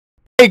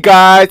Hey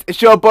guys,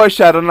 it's your boy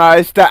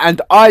ShadowNyster,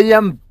 and I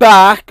am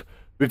back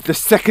with the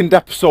second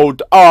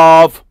episode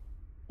of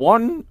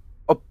One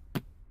Up,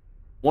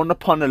 One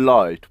Upon a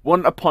Light.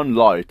 One Upon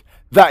Light.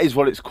 That is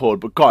what it's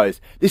called. But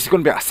guys, this is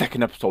going to be our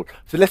second episode,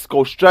 so let's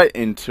go straight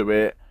into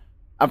it.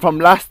 And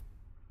from last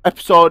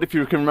episode, if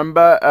you can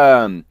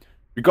remember,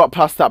 we got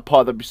past that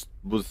part that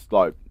was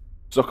like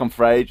stuck on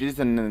for ages,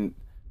 and then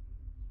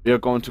we are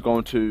going to go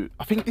into.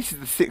 I think this is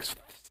the sixth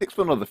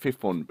one or the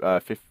fifth one,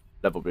 fifth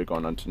level we're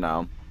going on to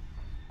now.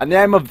 And the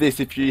aim of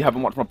this, if you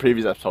haven't watched my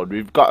previous episode,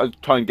 we've got to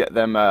try and get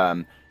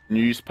them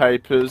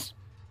newspapers.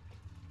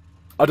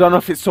 I don't know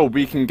if it's so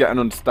we can get an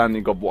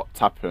understanding of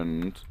what's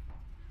happened.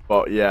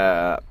 But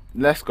yeah,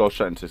 let's go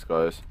straight into this,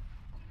 guys.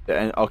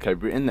 Okay,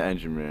 we're in the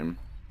engine room.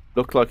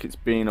 Looks like it's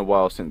been a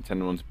while since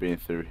anyone's been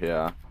through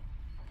here.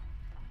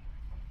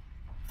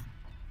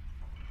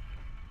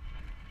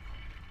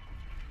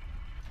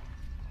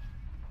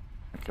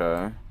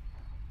 Okay.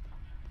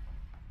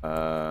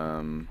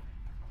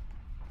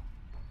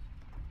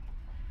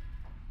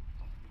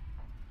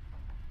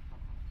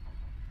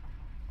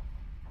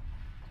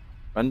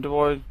 When do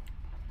I...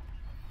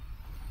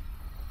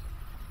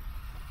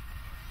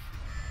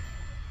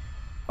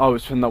 Oh,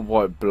 it's when that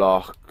white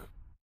block.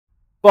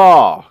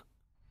 Fuck!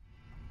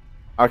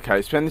 Okay,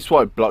 it's when this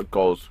white block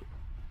goes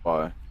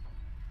by.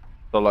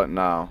 So like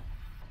now.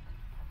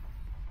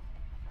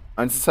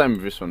 And it's the same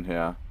with this one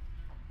here.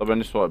 So when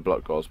this white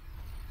block goes...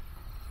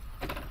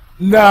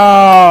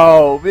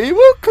 No! We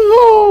were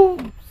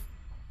close!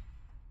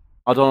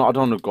 I don't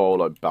want to go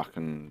like back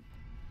and...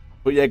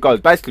 But yeah, guys,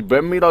 basically,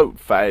 when we don't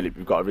fail it,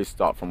 we've got to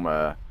restart from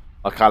where,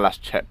 like our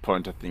last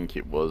checkpoint, I think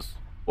it was.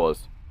 Okay.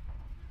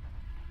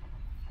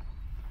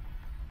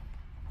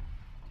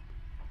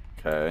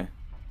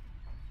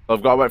 So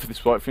I've got to wait for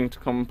this white thing to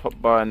come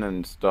pop by and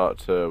then start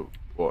to,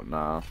 what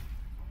now?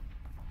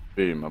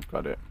 Boom, I've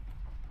got it.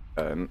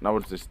 Okay, now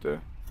what does this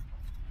do?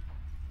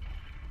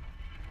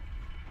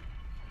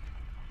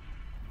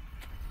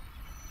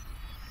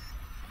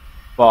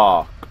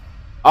 Fuck.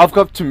 I've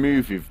got to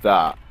move with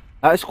that.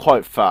 That is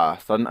quite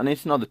fast. I need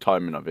to know the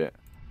timing of it.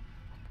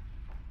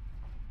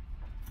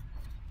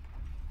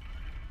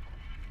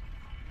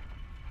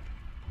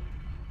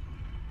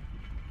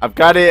 I've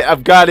got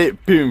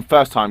it. Boom,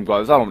 first time,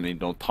 guys. I don't need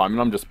no timing.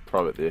 I'm just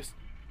pro at this.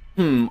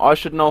 I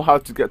should know how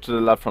to get to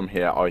the lab from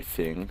here, I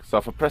think. So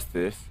if I press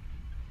this,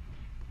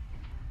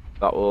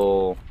 that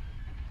will...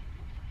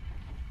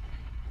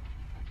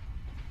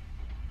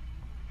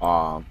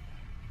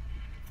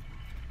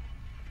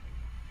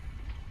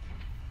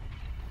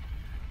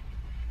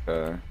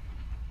 Okay.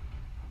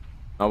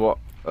 Now what?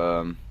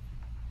 Let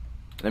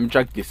me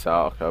drag this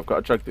out. Okay, I've got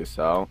to drag this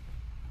out.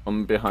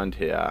 Come behind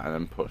here and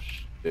then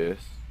push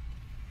this.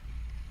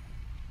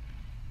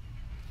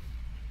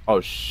 Oh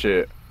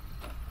shit.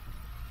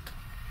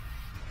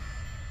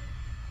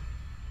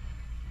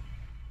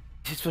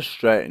 This is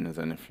frustrating as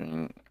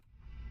anything.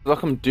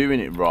 Like I'm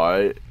doing it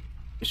right.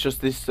 It's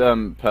just this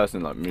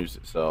person like moves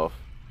itself.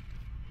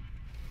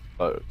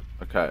 Oh,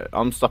 okay,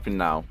 I'm stopping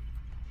now.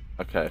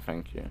 Okay,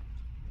 thank you.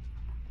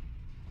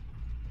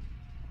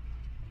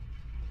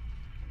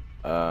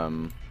 I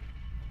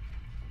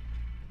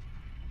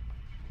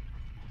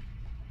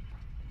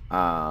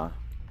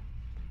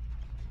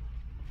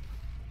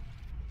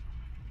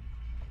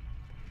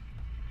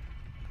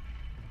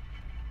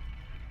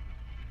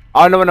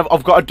know when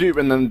I've got to do it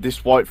when then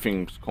this white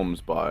thing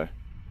comes by.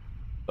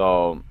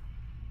 So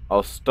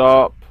I'll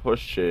start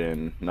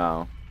pushing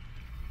now.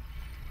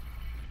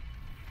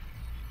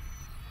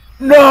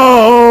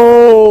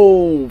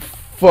 No!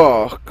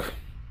 Fuck.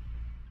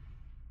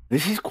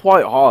 This is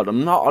quite hard.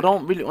 I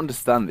don't really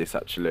understand this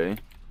actually.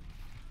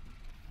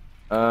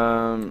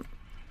 That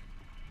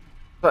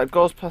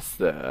goes past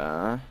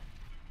there.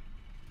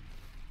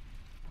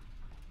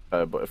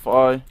 Okay, but if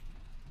I...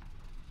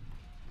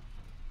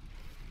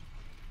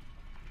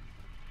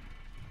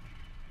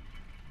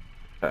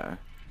 Okay. Let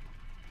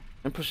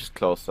me push this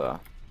closer.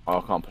 Oh,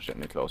 I can't push it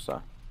any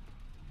closer.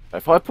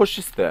 If I push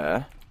this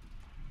there...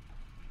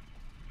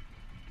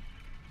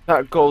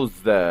 That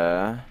goes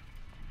there.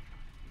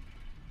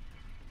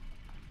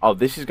 Oh,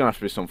 this is gonna have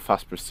to be some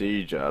fast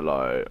procedure.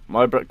 Like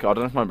my brain, I don't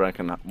know if my brain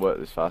can work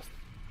this fast.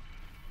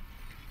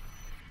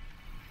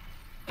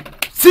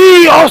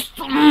 See, I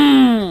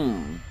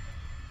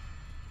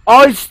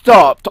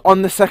stopped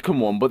on the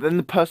second one, but then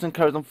the person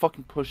carries on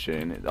fucking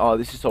pushing. Oh,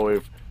 this is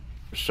so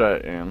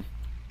frustrating,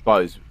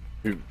 guys.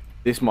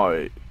 This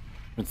might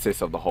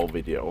consist of the whole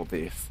video. Or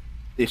this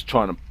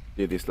trying to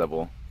do this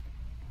level.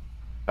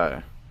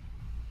 Okay,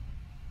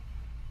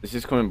 this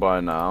is coming by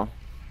now.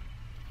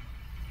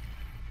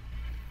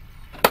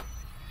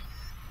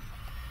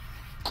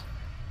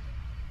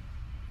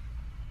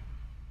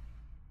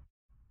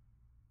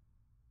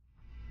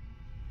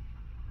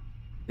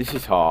 This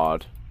is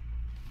hard.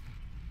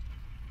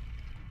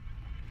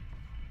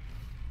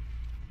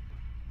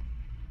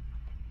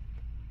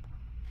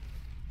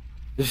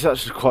 This is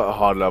actually quite a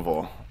hard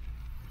level.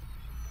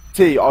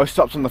 See, I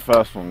stopped on the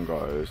first one,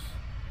 guys.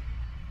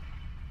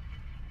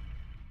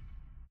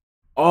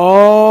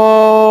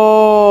 Oh!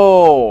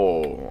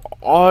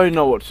 I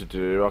know what to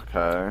do,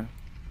 okay.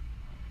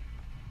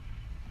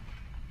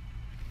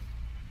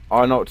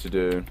 I know what to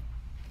do.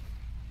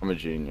 I'm a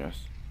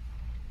genius.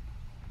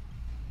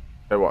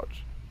 Okay,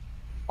 watch.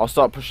 I'll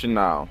start pushing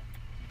now.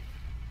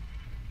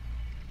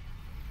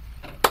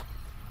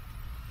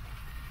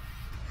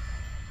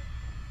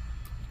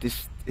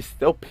 This is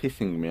still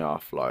pissing me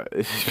off, like,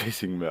 this is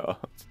pissing me off.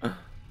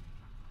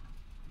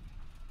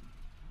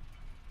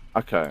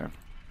 Okay.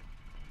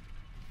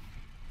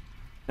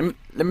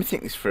 Let me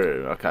think this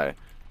through, okay.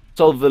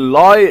 So the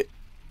light,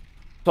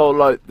 so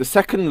like, the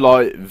second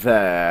light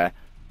there,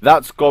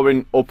 that's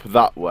going up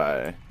that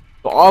way.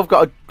 But I've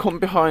got to come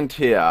behind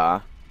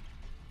here.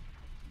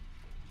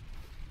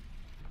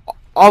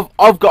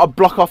 I've got to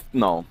block off,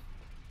 no.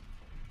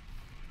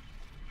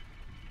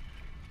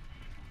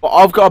 But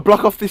I've got to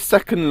block off this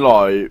second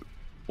light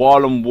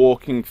while I'm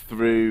walking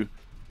through.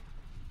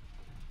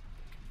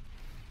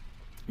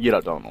 You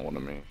don't know what I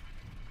mean.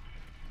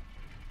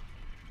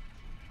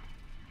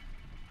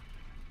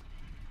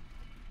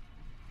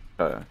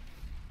 Okay.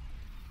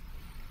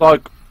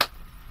 Like,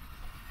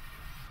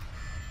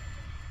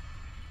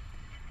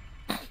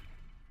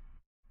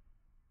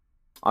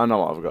 I know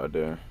what I've got to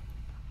do.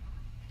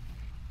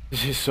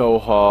 This is so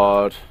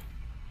hard.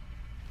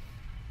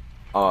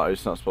 Oh,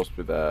 it's not supposed to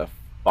be there.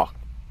 Fuck.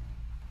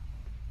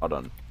 Hold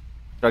on.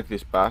 Drag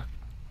this back.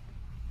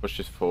 Push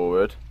this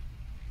forward.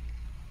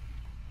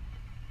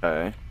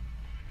 Okay.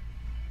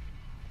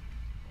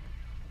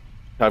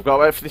 Okay, I've got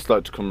to wait for this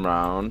light to come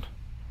round.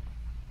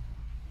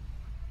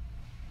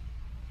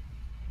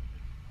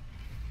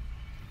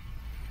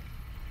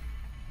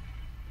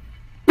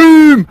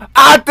 Boom!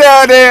 I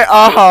did it!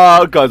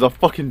 Aha! Guys, I've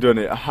fucking done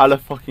it.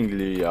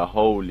 Hallelujah.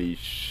 Holy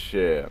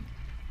shit.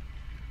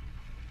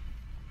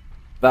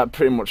 That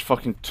pretty much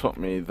fucking took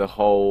me the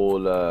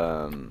whole,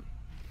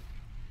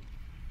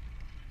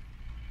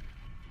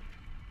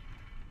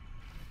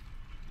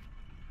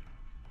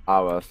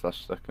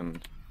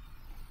 hour/second.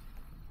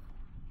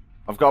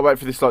 I've got to wait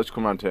for this light to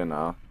come around here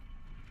now.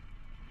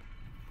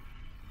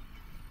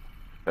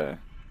 Okay.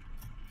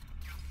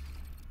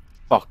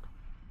 Fuck.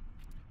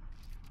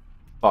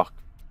 Fuck.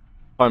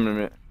 Time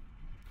limit.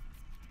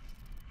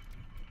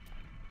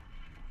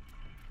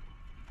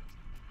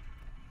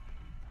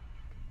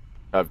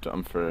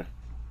 I'm through.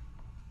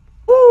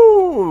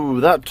 Ooh,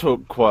 that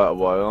took quite a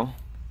while.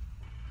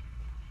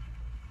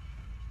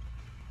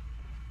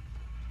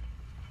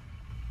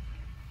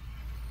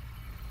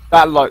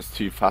 That light's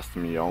too fast for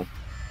me, yo.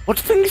 What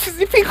the thing is,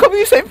 if you come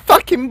Usain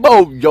fucking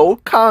Bolt, yo,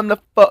 calm the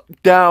fuck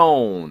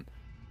down.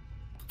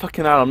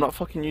 Fucking hell, I'm not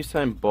fucking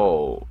Usain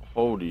Bolt.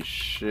 Holy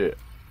shit.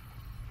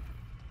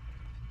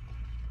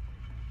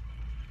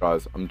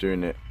 Guys, I'm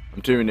doing it.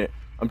 I'm doing it.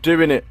 I'm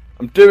doing it.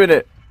 I'm doing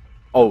it.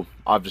 Oh,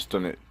 I've just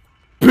done it.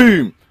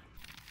 Boom!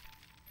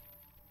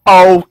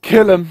 Oh,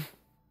 kill him.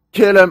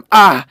 Kill him.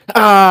 Ah,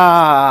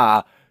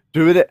 ah.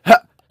 Doing it.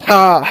 Ha,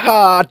 ha,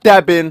 ha.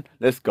 Dabbing.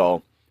 Let's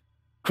go.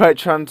 Crate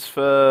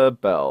transfer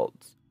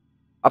belts.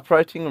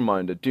 Operating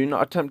reminder. Do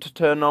not attempt to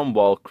turn on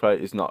while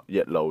crate is not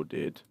yet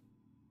loaded.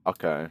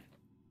 Okay.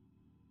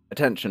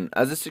 Attention.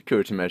 As a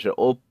security measure,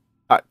 all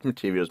packed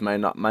materials may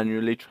not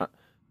manually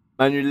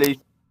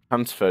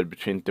transferred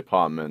between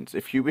departments.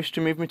 If you wish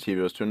to move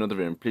materials to another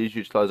room, please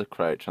utilize a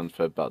crate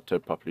transfer belt to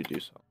properly do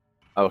so.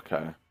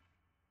 Okay.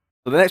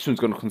 So the next one's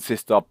going to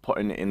consist of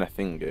putting it in a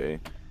thingy.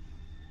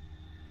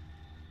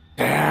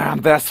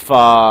 Damn, that's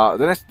far.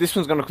 This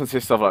one's going to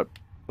consist of like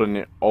putting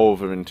it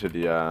over into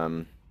the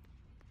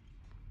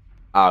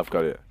I've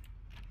got it.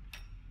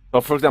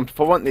 So for example,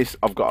 if I want this,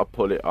 I've got to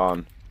pull it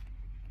on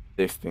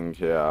this thing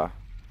here.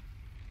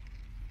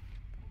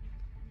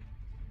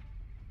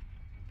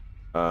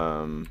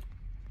 I'll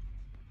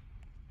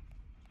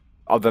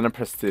then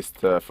press this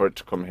for it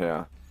to come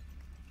here.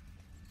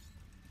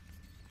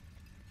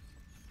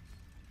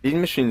 These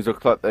machines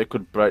look like they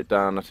could break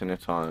down at any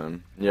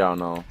time. Yeah, I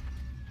know.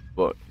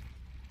 But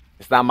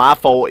it's not my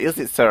fault, is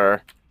it,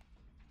 sir?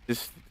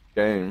 This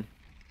game.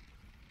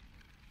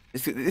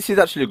 This is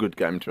actually a good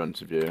game, to be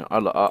honest with you.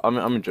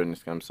 I'm enjoying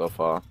this game so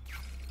far.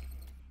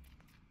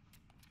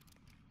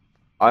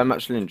 I'm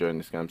actually enjoying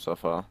this game so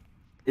far.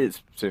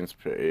 It seems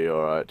pretty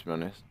alright, to be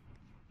honest.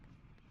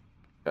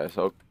 Okay,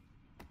 so...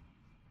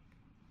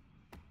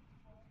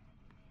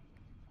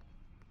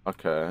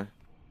 Okay.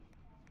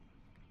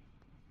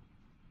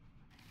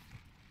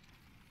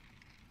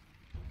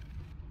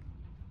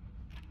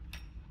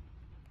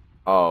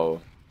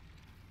 Oh.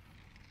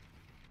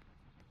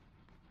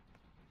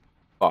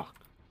 Fuck.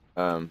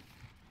 Okay.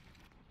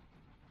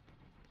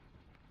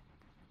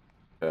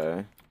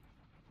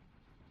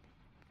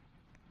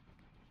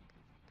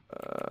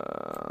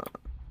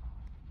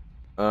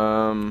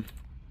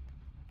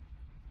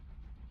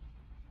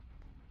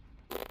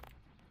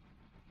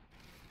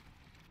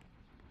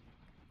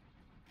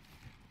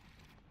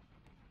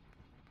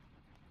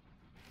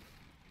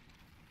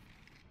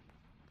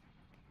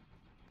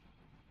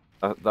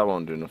 That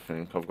won't do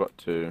nothing. I've got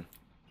to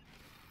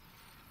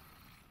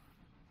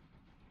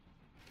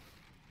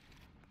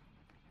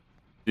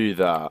do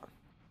that.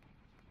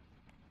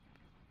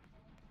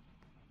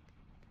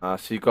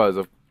 So you guys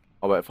have...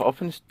 Oh wait, if I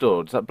open this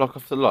door, does that block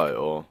off the light,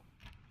 or...?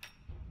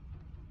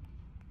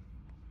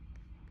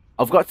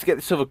 I've got to get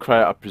this other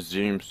crate, I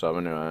presume so,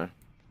 anyway.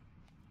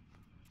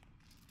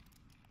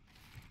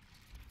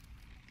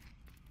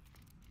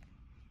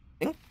 I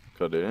think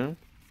I do.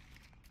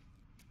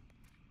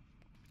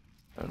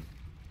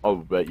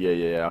 Oh, wait,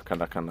 yeah, I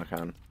can. I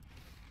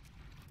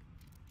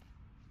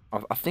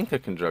think I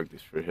can drag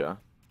this through here.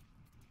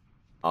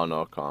 Oh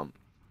no, I can't.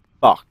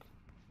 Fuck.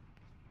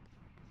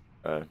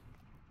 Okay.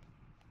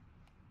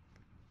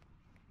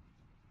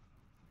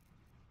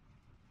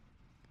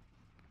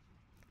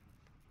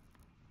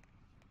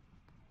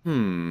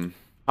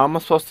 How am I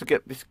supposed to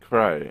get this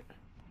crate?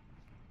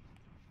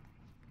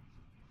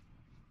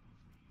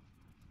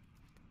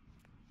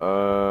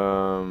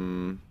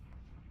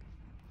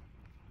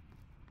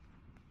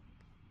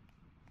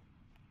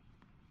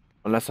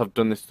 Unless I've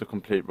done this the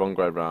complete wrong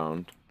way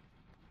round.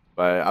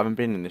 Wait, I haven't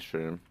been in this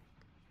room.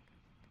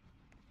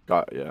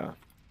 Yeah.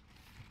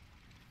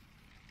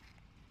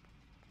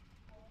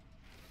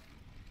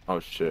 Oh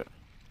shit.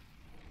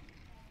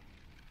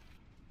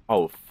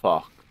 Oh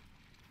fuck.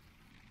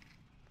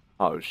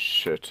 Oh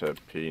shit,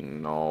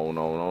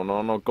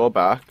 no, go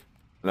back.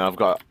 And then I've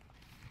got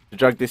to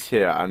drag this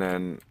here and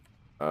then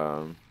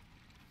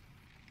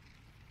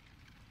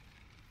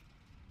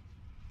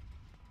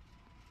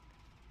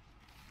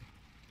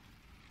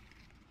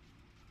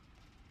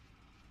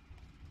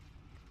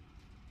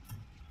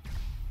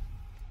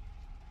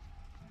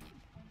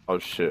oh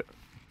shit.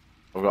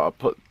 I've got to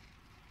put...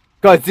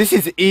 Guys, this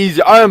is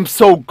easy. I am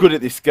so good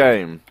at this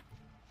game.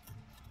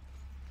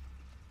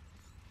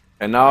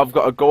 And now I've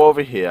got to go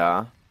over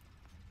here.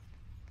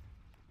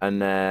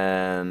 And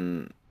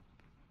then...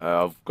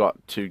 I've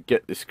got to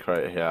get this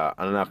crate here.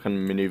 And then I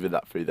can maneuver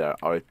that through there,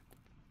 I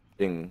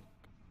think.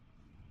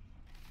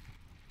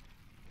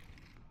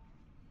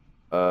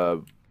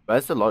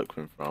 Where's the light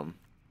coming from?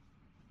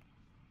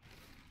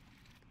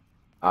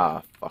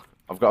 Ah, fuck.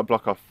 I've got to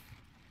block off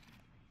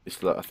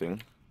this letter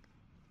thing.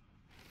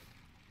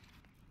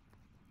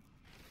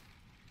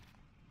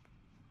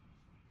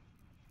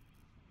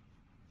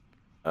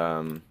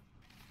 Guys,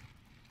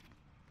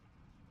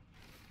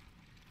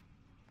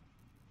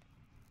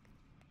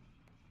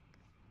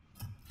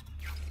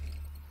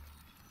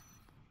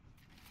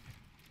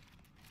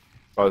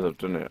 I've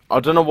done it. I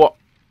don't know what...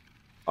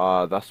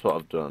 that's what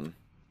I've done.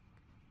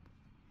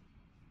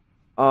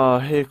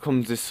 Here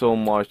comes this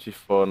almighty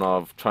fun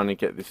of trying to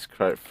get this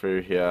crate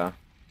through here.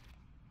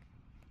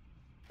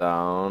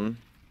 Down.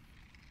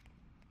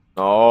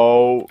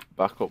 No.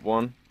 Back up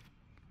one.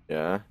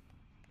 Yeah.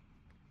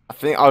 I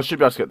think I should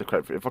be able to get the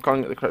crate through. If I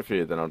can't get the crate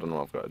through, then I don't know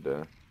what I've got to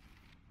do.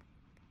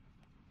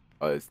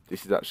 Guys,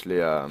 this is actually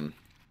a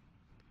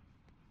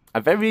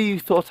very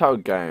thought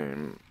out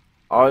game.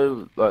 I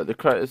like the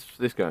creators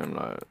for this game,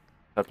 like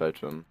I played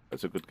to them.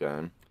 It's a good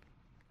game.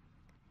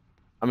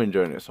 I'm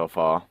enjoying it so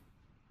far.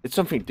 It's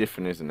something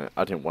different, isn't it?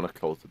 I didn't want to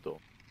close the door.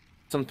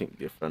 Something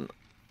different.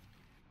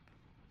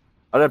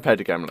 I don't play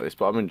the game like this,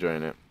 but I'm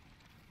enjoying it.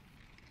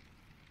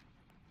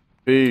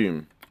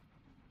 Boom.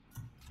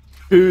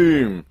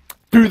 Boom.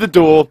 Through the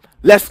door.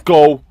 Let's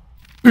go.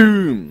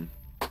 Boom.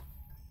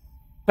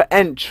 For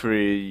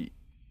entry,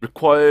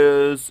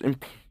 requires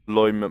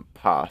employment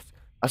path.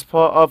 As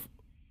part of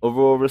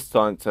Aurora's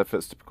science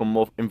efforts to become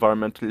more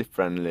environmentally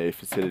friendly,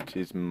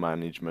 facilities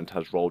management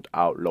has rolled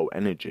out low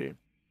energy.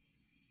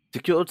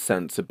 Secured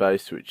sensor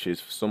base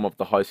switches for some of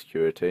the high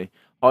security,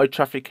 high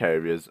traffic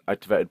areas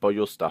activated by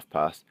your staff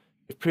pass.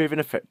 If proven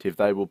effective,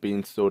 they will be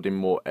installed in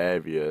more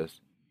areas.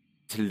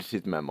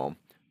 Facilities memo.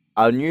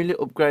 Our newly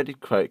upgraded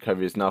crate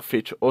carriers now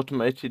feature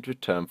automated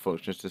return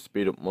functions to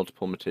speed up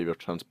multiple material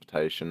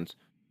transportations.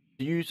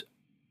 To use,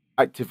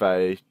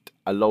 activate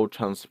a load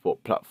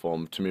transport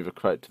platform to move a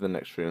crate to the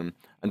next room,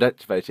 and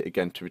activate it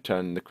again to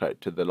return the crate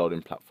to the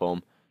loading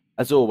platform.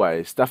 As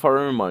always, staff are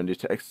reminded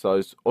to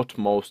exercise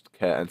utmost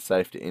care and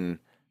safety in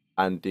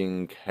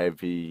handling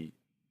heavy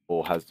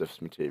or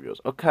hazardous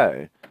materials.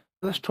 Okay,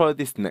 let's try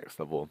this next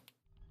level.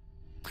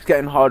 It's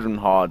getting harder and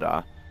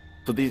harder,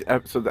 so the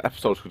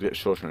episodes could get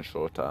shorter and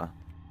shorter.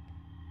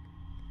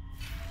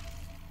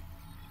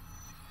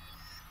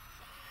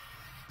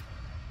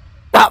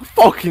 That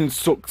fucking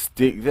sucks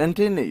dick then,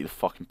 didn't it, you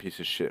fucking piece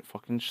of shit?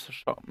 Fucking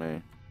shot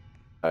me.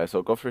 Okay, so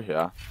I'll go through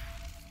here.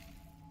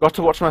 Got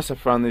to watch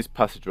myself around these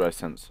passageway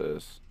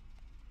sensors.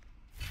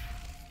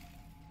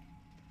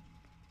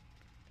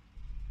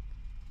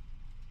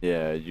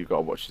 Yeah, you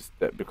gotta watch this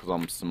step because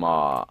I'm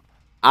smart.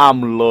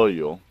 I'm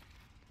loyal.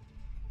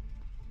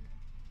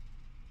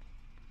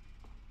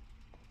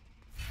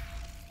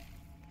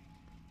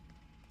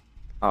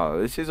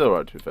 Oh, this is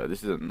alright to be fair.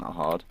 This isn't that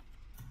hard.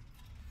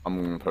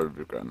 I'm gonna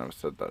probably regret I never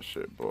said that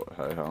shit, but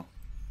hey ho.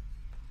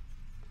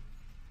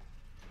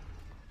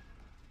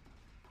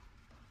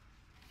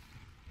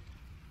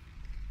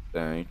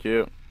 Thank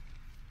you.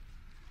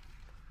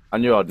 I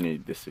knew I'd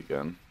need this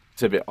again.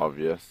 It's a bit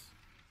obvious.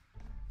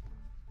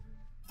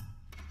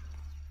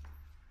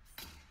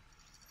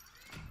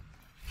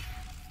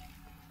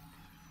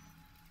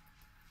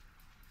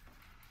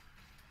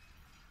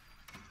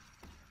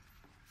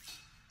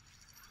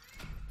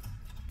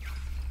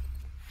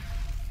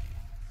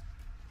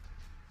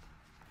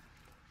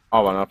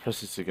 Oh, and I'll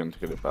press this again to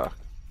get it back.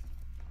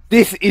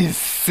 This is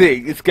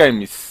sick. This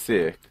game is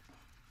sick.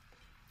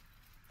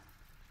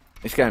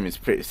 This game is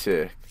pretty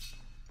sick.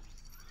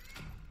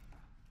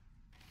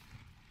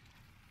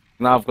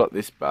 Now I've got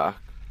this back.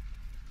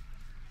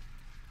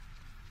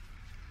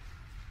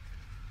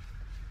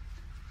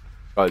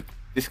 Oh,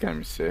 this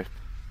game is sick.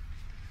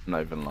 I'm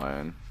not even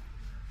lying.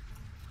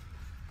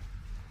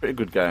 Pretty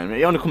good game.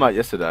 It only came out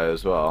yesterday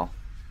as well.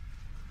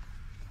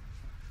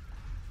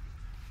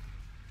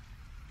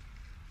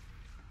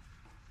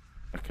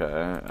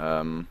 Okay,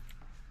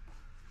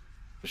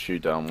 the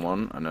shoot down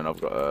one, and then I've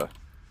got a...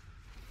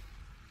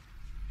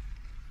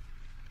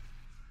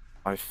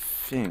 I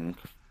think...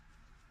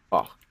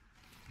 Fuck.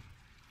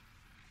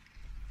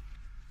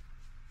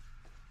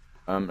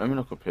 Let me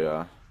look up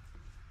here.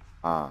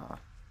 Ah.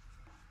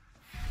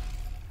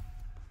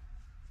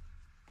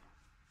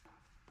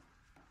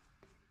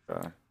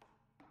 Okay.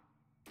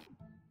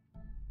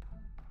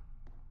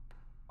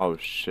 Oh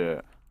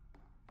shit.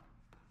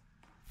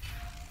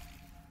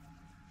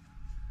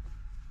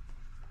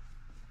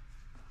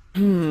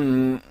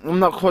 I'm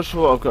not quite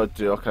sure what I've got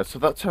to do. Okay, so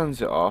that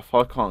turns it off.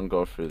 I can't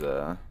go through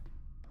there.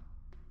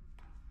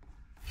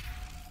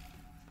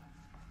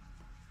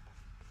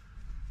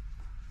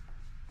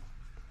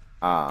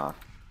 Ah.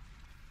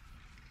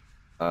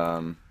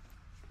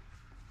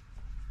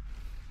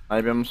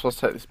 Maybe I'm supposed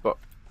to take this box.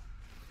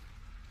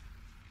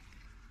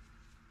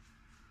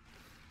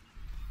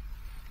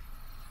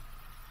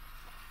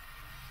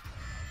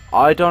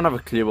 I don't have a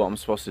clue what I'm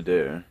supposed to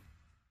do.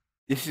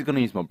 This is gonna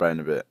use my brain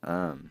a bit.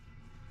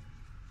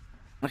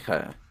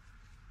 Okay.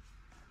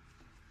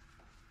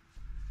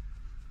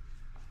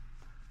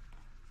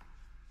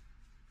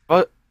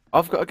 But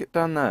I've got to get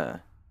down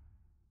there.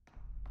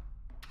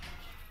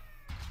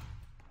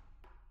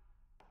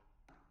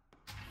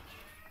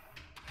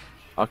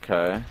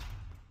 Okay.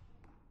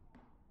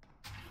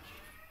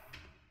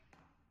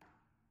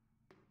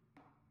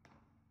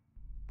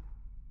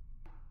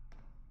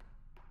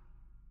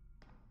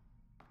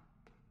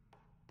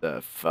 The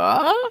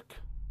fuck?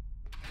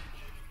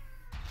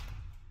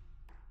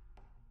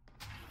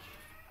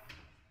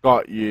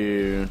 Got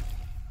you.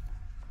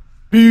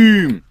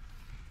 Boom!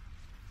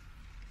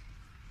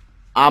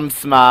 I'm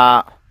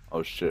smart.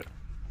 Oh shit.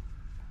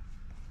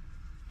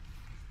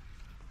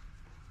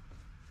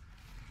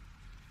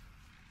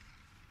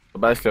 So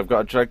basically I've got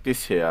to drag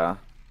this here.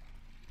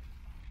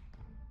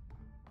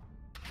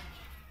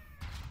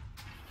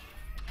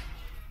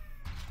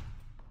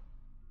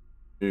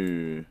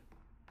 Ooh.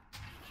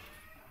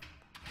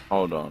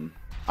 Hold on.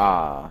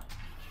 Ah.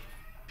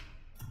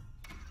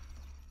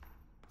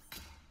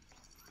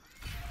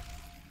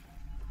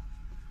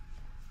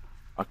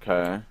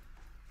 Okay.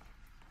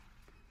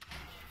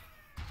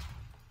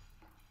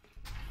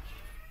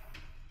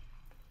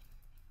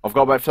 I've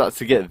got to wait for that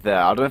to get there.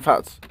 I don't know if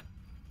that's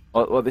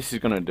what this is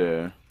gonna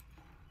do.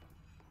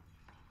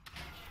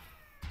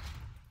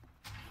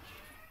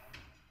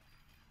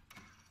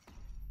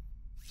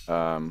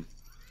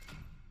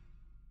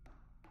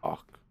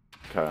 Fuck.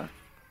 Okay.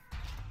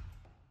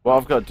 What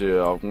I've got to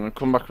do, I'm gonna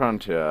come back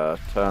around here,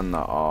 turn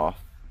that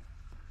off.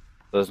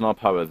 There's no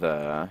power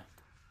there.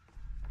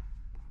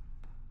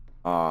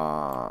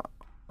 I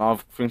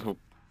think of...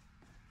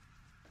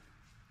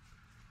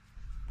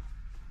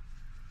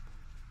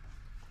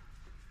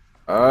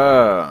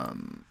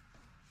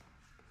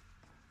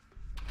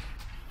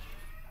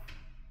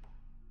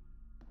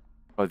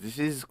 Oh, this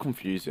is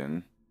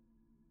confusing.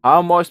 How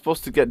am I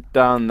supposed to get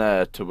down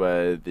there to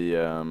where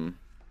the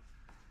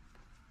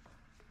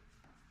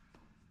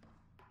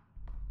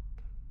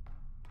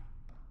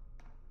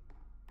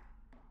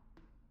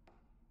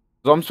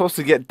So I'm supposed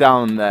to get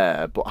down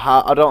there, but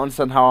how? I don't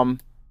understand how I'm...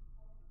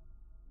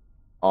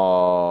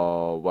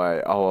 Oh,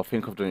 wait. Oh, I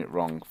think I've done it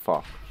wrong.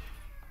 Fuck.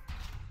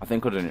 I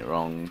think I've done it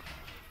wrong.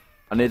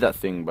 I need that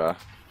thing back.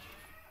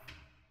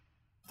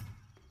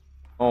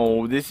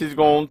 Oh, this is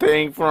gonna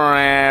take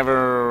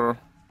forever.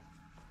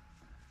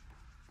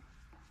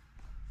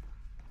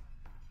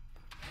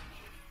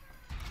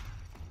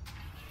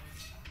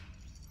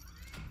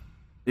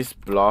 This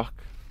block.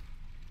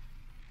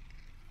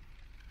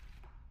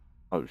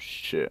 Oh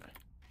shit.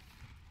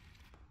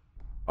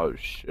 Oh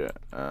shit.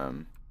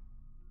 Hold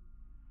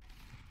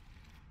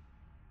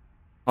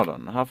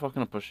on. How far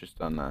can I push this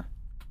down there?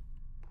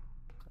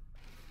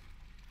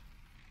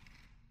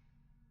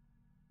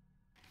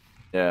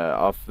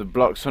 Yeah, the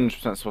block's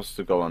 100% supposed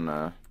to go on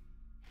there.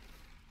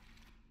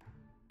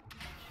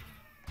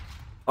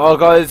 Oh,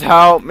 guys,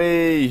 help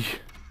me!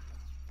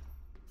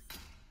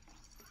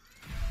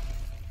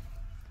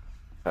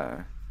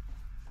 Okay.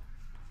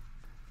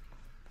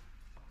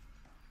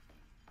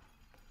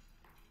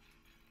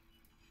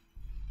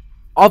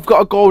 I've got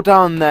to go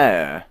down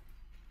there.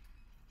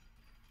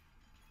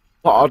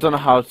 But I don't know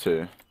how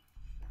to.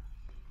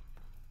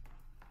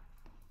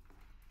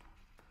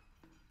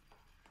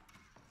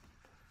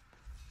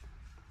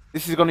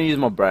 This is gonna use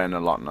my brain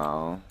a lot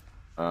now.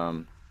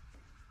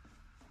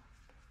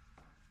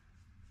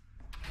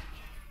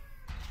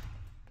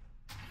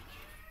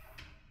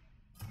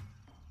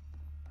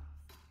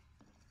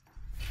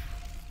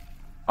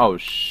 Oh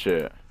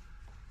shit.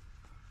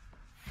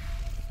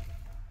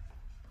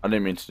 I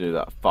didn't mean to do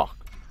that. Fuck.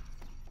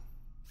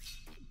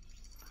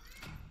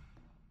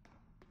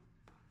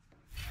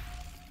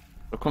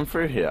 I'll come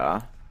through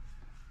here.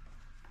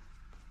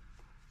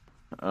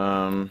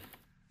 How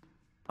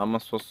am I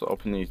supposed to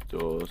open these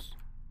doors?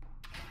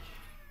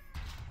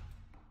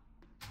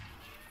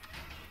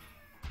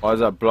 Why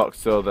is that block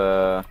still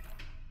there?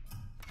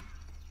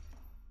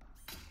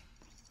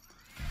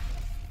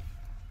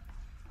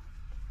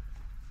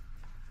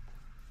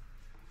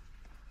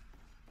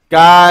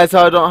 Guys,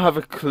 I don't have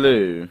a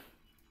clue.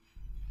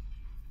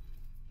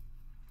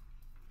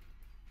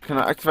 Can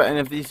I activate any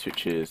of these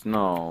switches?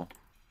 No.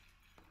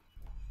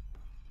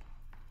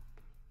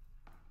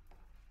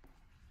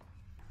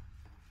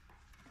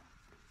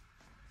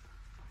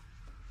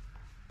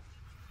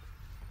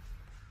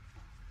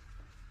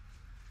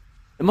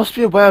 There must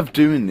be a way of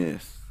doing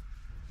this.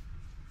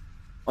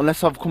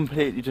 Unless I've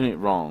completely done it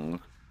wrong.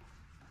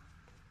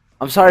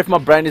 I'm sorry if my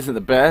brain isn't the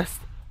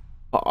best,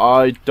 but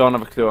I don't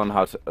have a clue on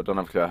how to. I don't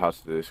have a clue on how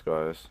to do this,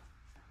 guys.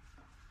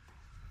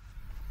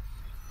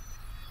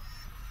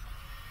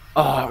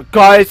 Oh,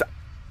 guys,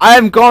 I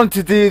am going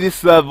to do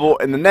this level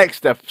in the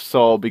next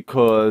episode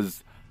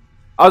because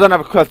I don't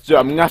have a clue to do it.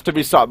 I'm gonna have to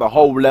restart the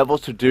whole level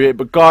to do it.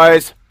 But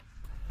guys,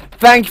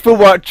 thank you for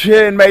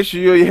watching. Make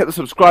sure you hit the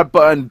subscribe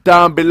button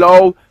down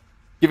below.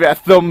 Give it a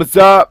thumbs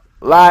up,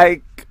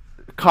 like,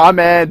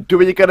 comment, do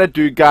what you're gonna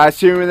do, guys.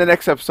 See you in the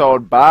next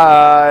episode.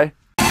 Bye.